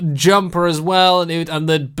big jumper as well, and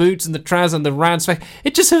the boots and the trousers and the round spec.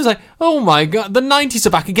 It just was like, oh my god, the 90s are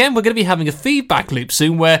back again. We're going to be having a feedback loop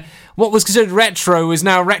soon where what was considered retro is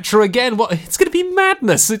now retro again. It's going to be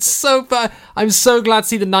madness. It's so bad. I'm so glad to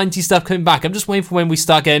see the 90s stuff coming back. I'm just waiting for when we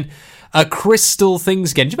start getting crystal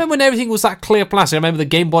things again. Do you remember when everything was that clear plastic? I remember the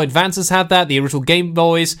Game Boy Advances had that, the original Game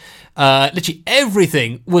Boys, literally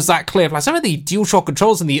everything was that clear plastic. I remember the DualShock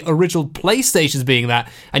controls and the original PlayStations being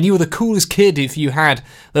that, and you were the coolest kid if you had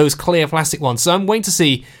those clear plastic ones. So I'm waiting to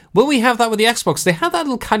see, will we have that with the Xbox? They had that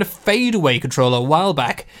little kind of fade-away controller a while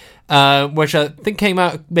back, which I think came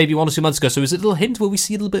out maybe 1 or 2 months ago, so is it a little hint, will we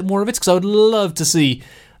see a little bit more of it? Because I would love to see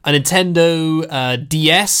a Nintendo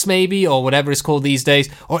DS maybe, or whatever it's called these days,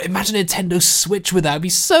 or imagine a Nintendo Switch with that. It'd be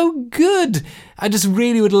so good. I just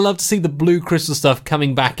really would love to see the blue crystal stuff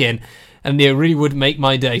coming back in, and it really would make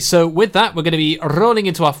my day. So with that, we're going to be rolling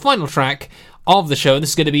into our final track of the show, and this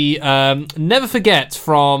is going to be Never Forget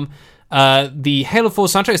from the Halo 4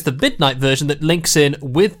 soundtrack. It's the Midnight version that links in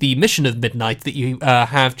with the Mission of Midnight that you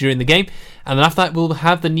have during the game. And then after that, we'll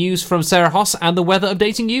have the news from Sarah Hoss and the weather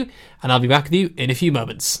updating you. And I'll be back with you in a few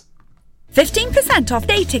moments. 15% off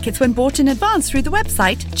day tickets when bought in advance through the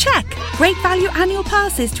website? Check. Great value annual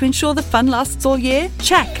passes to ensure the fun lasts all year?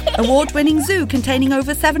 Check. Award-winning zoo containing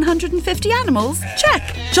over 750 animals? Check.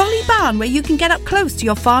 Jolly barn where you can get up close to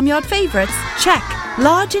your farmyard favourites? Check.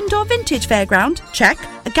 Large indoor vintage fairground? Check.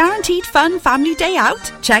 A guaranteed fun family day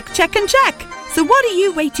out? Check, check and check. So what are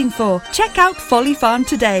you waiting for? Check out Folly Farm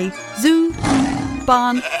today. Zoo,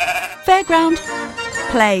 barn, fairground,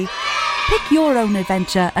 play. Pick your own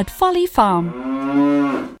adventure at Folly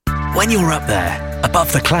Farm. When you're up there,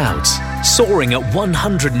 above the clouds, soaring at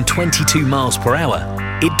 122 miles per hour,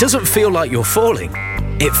 it doesn't feel like you're falling.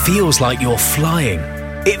 It feels like you're flying.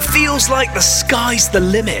 It feels like the sky's the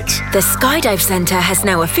limit. The Skydive Centre has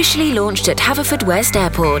now officially launched at Haverfordwest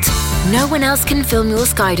Airport. No one else can film your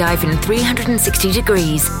skydive in 360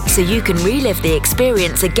 degrees, so you can relive the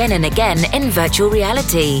experience again and again in virtual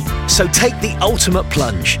reality. So take the ultimate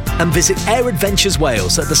plunge and visit Air Adventures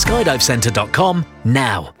Wales at theskydivecentre.com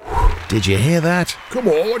now. Did you hear that? Come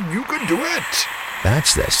on, you can do it.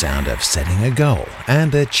 That's the sound of setting a goal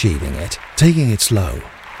and achieving it. Taking it slow,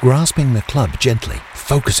 grasping the club gently,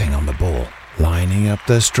 focusing on the ball, lining up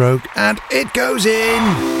the stroke, and it goes in!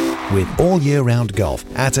 With all year-round golf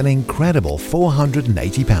at an incredible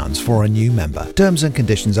 £480 for a new member. Terms and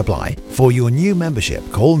conditions apply. For your new membership,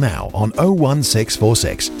 call now on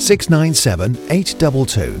 01646 697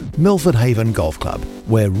 822. Milford Haven Golf Club,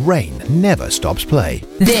 where rain never stops play.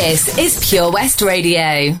 This is Pure West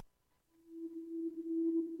Radio.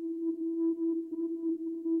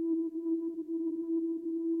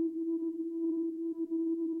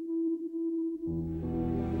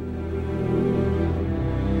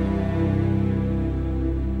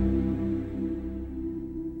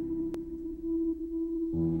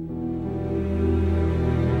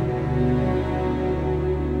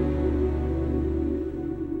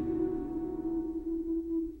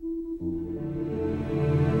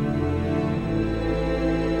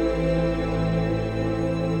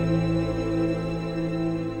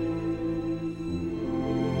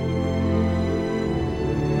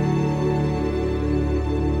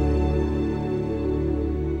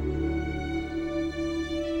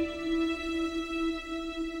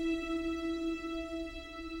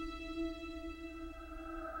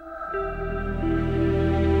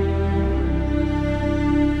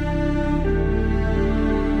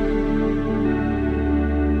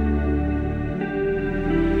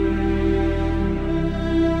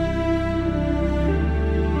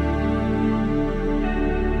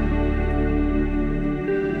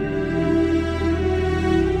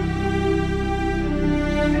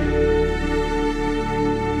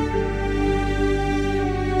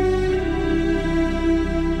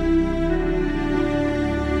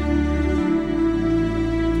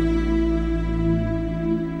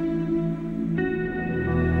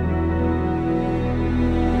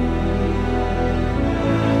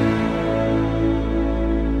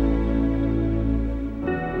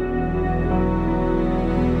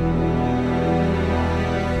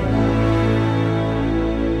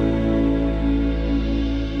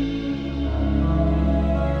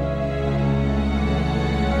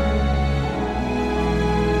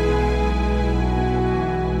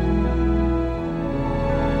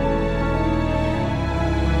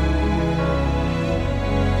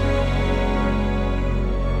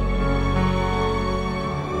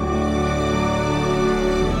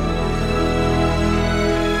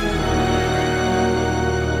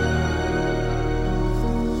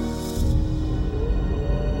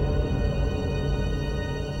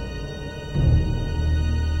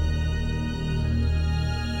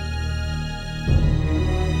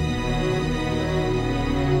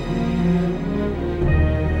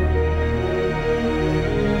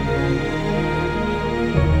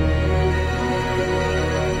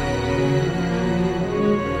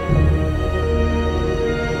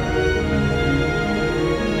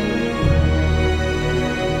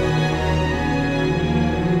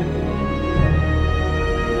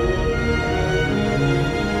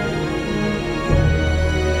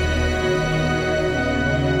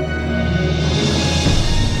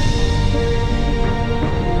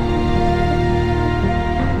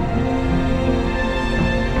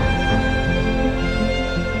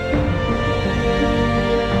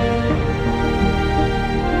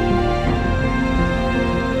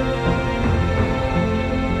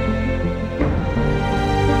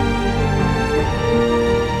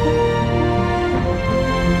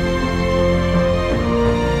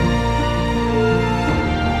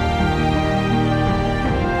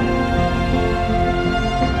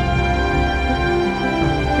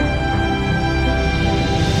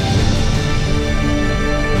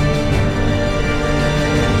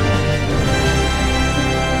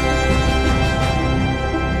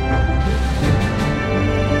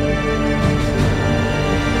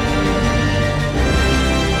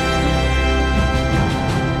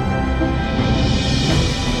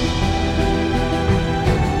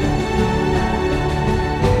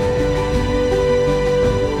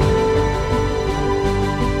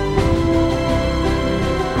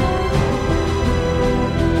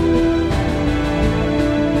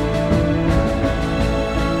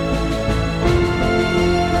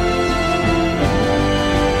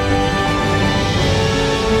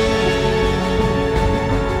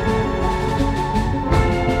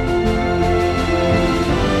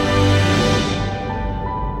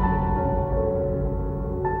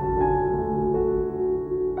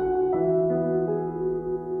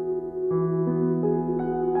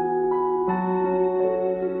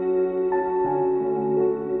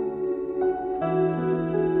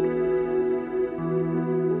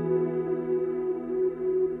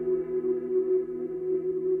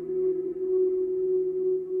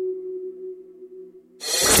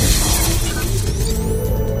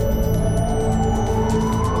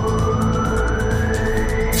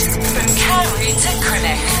 Peter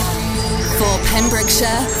Crillick. For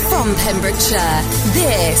Pembrokeshire, from Pembrokeshire,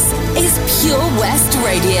 this is Pure West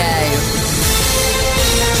Radio.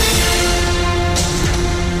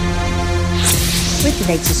 With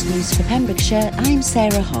the latest news for Pembrokeshire, I'm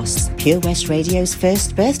Sarah Hoss. Pure West Radio's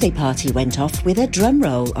first birthday party went off with a drum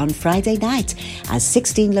roll on Friday night as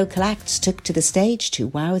 16 local acts took to the stage to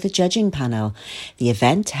wow the judging panel. The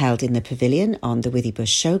event, held in the pavilion on the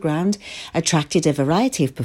Withybush Showground, attracted a variety of